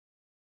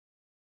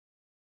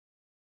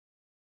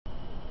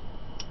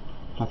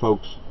Hi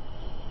folks,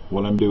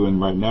 what I'm doing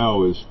right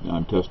now is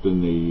I'm testing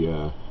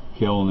the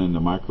kiln and the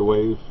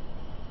microwave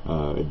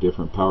at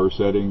different power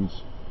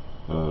settings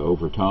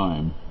over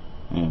time,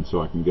 and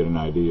so I can get an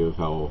idea of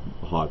how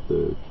hot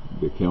the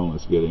kiln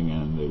is getting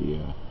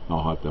and how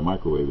hot the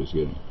microwave is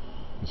getting.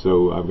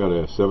 So I've got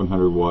a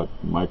 700 watt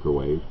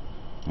microwave,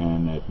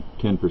 and at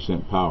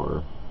 10%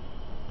 power,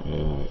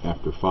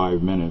 after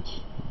 5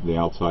 minutes the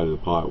outside of the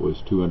pot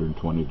was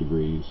 220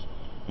 degrees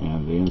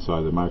and the inside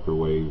of the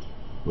microwave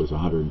was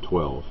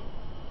 112,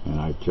 and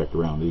I checked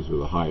around. These were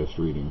the highest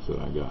readings that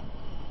I got.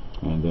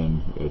 And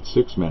then at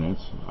 6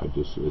 minutes I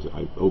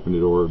opened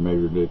the door,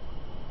 measured it,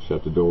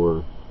 shut the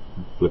door,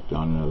 flipped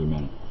on another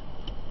minute.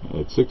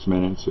 At 6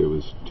 minutes it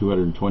was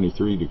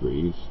 223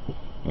 degrees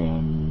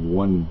and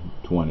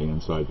 120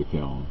 inside the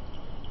kiln,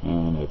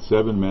 and at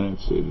 7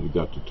 minutes it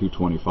got to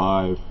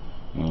 225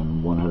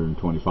 and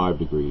 125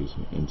 degrees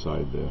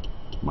inside the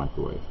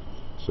microwave.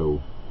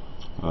 So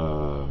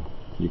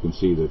you can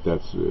see that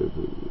that's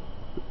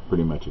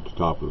pretty much at the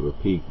top of a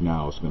peak.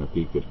 Now it's going to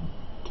peak at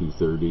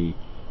 230,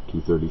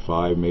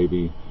 235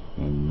 maybe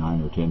in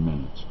 9 or 10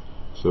 minutes.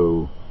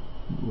 So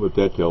what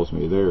that tells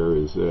me there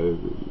is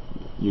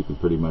you can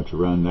pretty much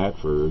run that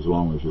for as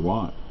long as you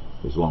want,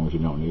 as long as you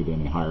don't need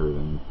any higher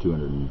than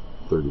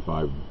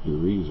 235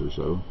 degrees or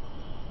so,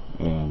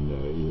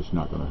 and it's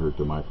not going to hurt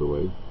the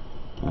microwave.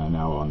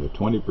 Now on the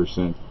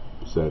 20%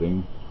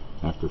 setting,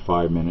 after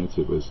 5 minutes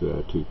it was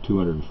to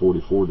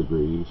 244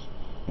 degrees,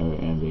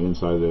 and the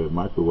inside of the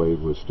microwave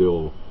was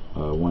still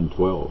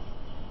 112.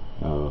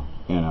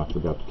 And I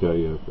forgot to tell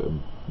you,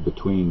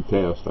 between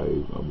tests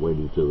I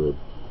waited till it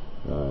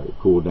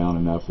cooled down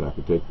enough that I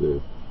could take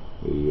the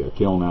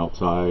kiln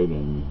outside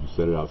and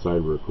set it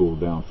outside where it cooled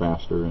down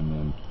faster, and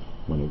then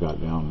when it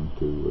got down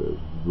to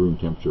room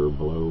temperature or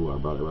below, I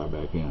brought it right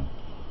back in.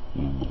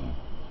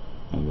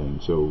 And then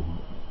so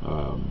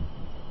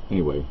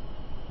anyway,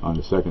 on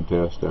the second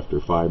test,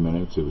 after 5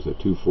 minutes it was at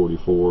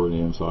 244, and the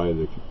inside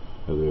of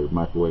the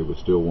microwave was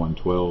still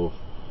 112.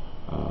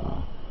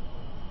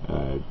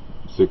 At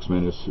 6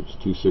 minutes it was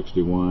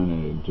 261,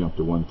 and it jumped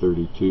to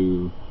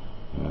 132,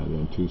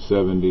 then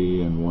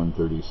 270 and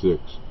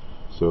 136.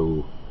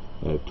 So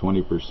at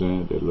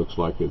 20% it looks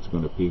like it's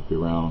going to peak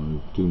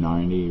around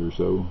 290 or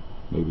so,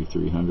 maybe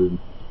 300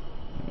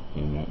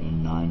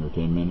 in 9 or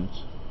 10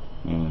 minutes.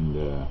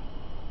 And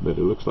but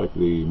it looks like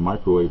the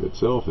microwave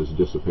itself is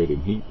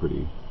dissipating heat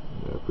pretty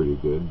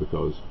good,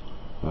 because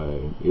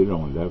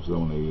that was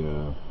only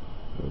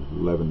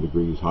 11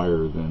 degrees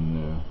higher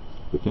than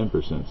the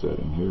 10%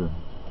 setting here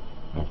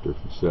after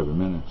 7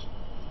 minutes.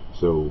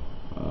 So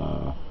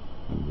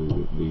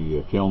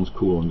the kiln's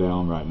cooling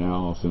down right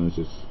now. As soon as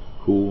it's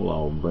cool,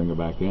 I'll bring it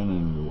back in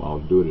and I'll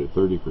do it at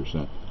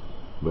 30%.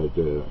 But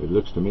it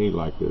looks to me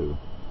like for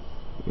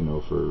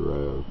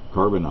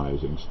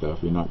carbonizing stuff,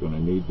 you're not going to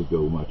need to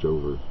go much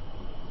over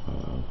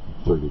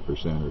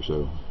 30% or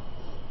so,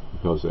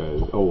 because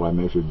I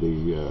measured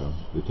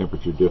the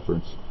temperature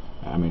difference.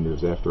 I mean, it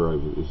was after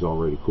it was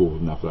already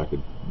cooled enough that I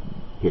could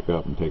pick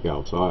up and take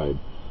outside,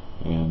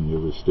 and there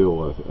was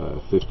still a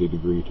 50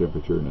 degree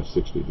temperature and a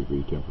 60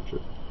 degree temperature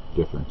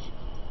difference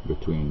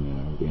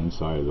between the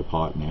inside of the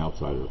pot and the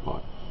outside of the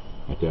pot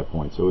at that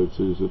point. So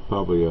it's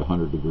probably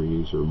 100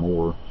 degrees or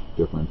more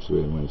difference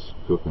when it's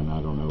cooking.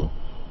 I don't know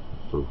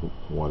for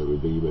what it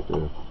would be,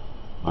 but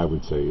I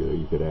would say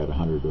you could add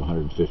 100 to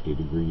 150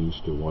 degrees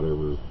to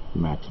whatever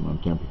maximum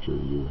temperature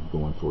you're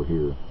going for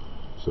here.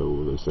 So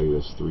let's say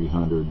that's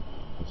 300,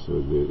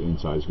 so the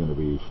inside is going to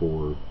be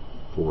 400,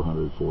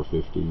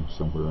 450,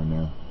 somewhere in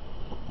there,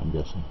 I'm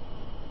guessing.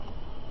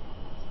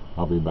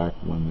 I'll be back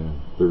when the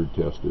third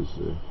test is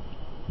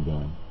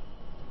done.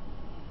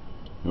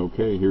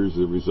 Okay, here's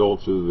the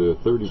results of the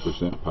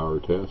 30% power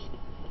test,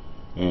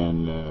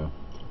 and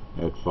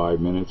at 5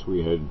 minutes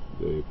we had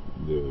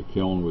the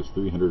kiln was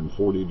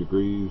 340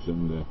 degrees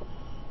and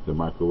the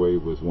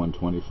microwave was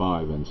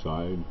 125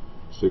 inside.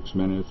 6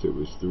 minutes it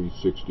was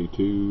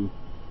 362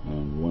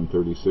 and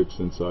 136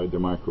 inside the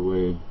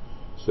microwave.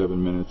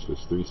 7 minutes was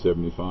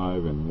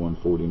 375 and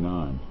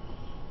 149.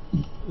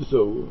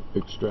 So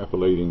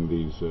extrapolating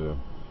these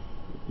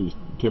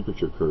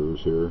temperature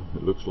curves here,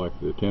 it looks like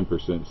the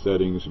 10%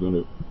 setting is going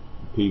to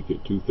peak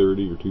at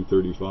 230 or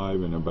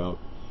 235 in about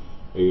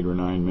 8 or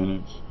 9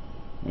 minutes,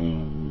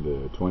 and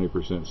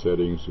 20%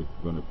 settings are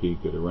going to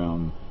peak at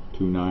around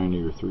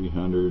 290 or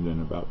 300 in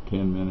about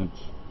 10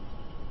 minutes,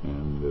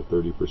 and the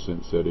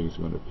 30% settings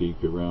are going to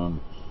peak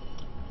around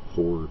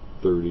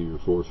 430 or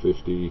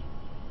 450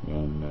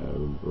 and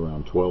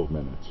around 12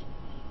 minutes.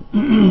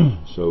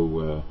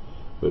 So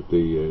but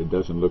it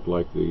doesn't look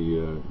like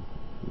the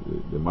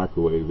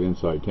microwave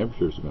inside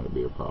temperature is going to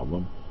be a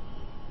problem.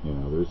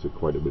 There's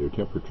quite a bit of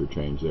temperature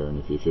change there, and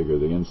if you figure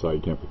the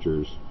inside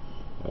temperature's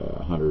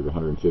 100 or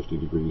 150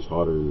 degrees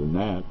hotter than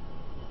that,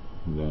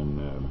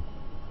 then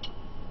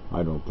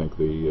I don't think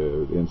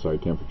the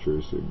inside temperature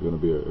is going to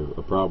be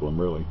a problem,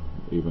 really,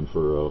 even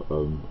for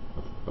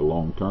a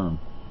long term,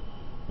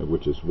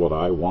 which is what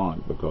I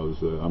want,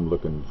 because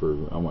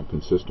I want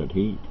consistent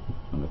heat.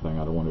 on the thing.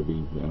 I don't want to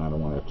be, and I don't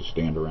want to have to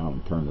stand around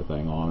and turn the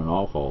thing on and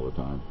off all the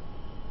time.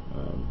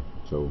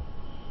 So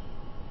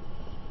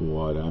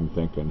what I'm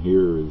thinking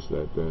here is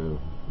that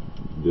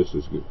this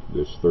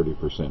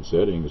 30%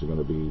 setting is going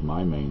to be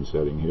my main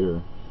setting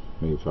here.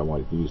 Maybe if I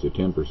wanted to use the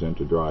 10%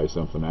 to dry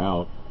something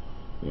out,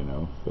 you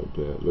know, but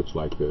it looks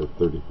like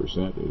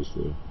 30%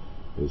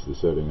 is the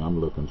setting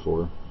I'm looking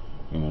for,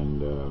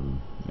 and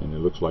it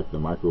looks like the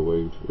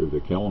microwave, or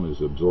the kiln,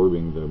 is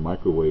absorbing the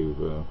microwave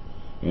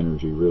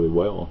energy really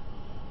well,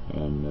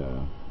 and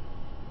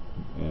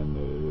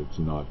it's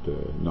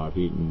not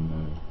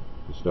heating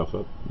the stuff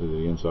up,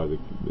 the inside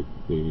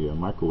the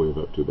microwave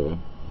up too bad.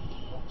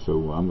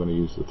 So I'm going to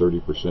use the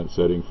 30%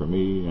 setting for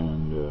me,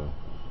 and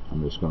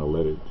I'm just going to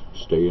let it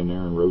stay in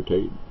there and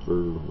rotate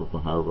for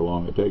however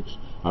long it takes.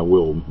 I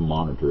will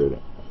monitor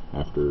it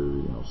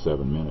after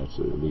 7 minutes,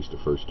 at least the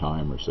first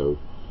time or so,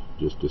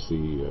 just to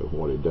see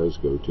what it does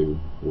go to,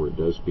 where it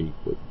does peak.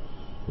 But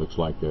looks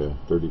like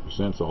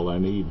 30% is all I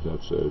need.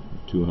 That's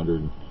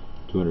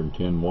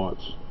 210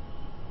 watts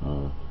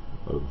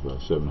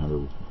of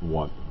 700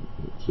 watt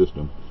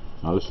system.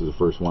 Now this is the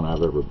first one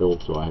I've ever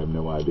built, so I have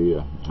no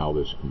idea how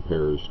this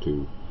compares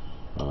to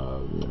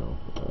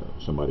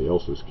somebody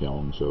else's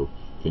kiln. So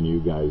can you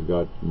guys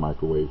got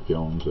microwave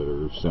kilns that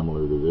are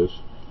similar to this?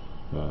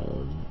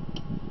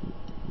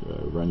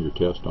 Run your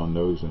test on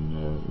those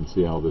and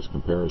see how this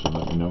compares, and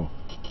let me know.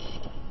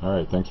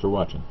 Alright, thanks for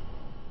watching.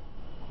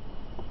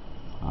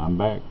 I'm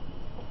back.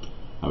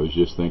 I was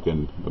just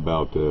thinking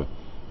about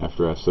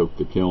after I soaked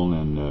the kiln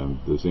in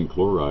the zinc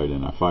chloride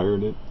and I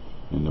fired it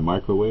in the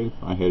microwave,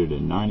 I had it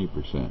at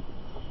 90%,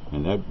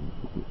 and that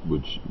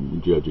would,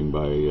 judging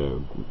by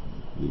the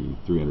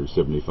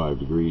 375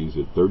 degrees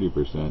at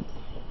 30%,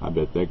 I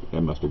bet that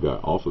must have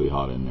got awfully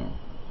hot in there.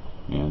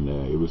 And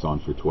it was on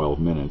for 12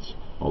 minutes,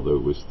 although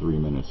it was 3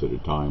 minutes at a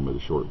time with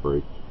a short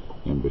break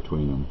in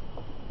between them.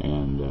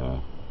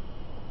 And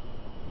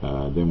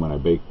then when I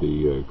baked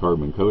the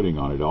carbon coating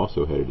on it,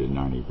 also had it at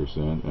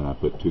 90%, and I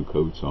put 2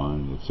 coats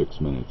on at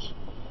 6 minutes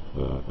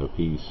a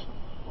piece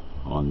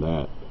on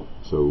that.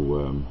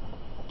 So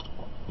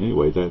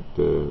anyway, that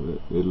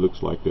it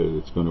looks like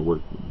it's going to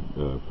work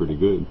pretty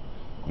good,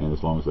 and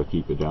as long as I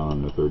keep it down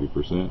on the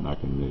 30%, I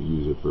can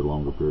use it for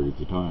longer periods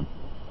of time.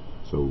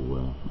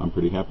 So I'm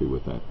pretty happy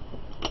with that.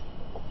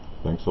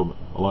 Thanks a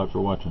lot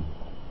for watching.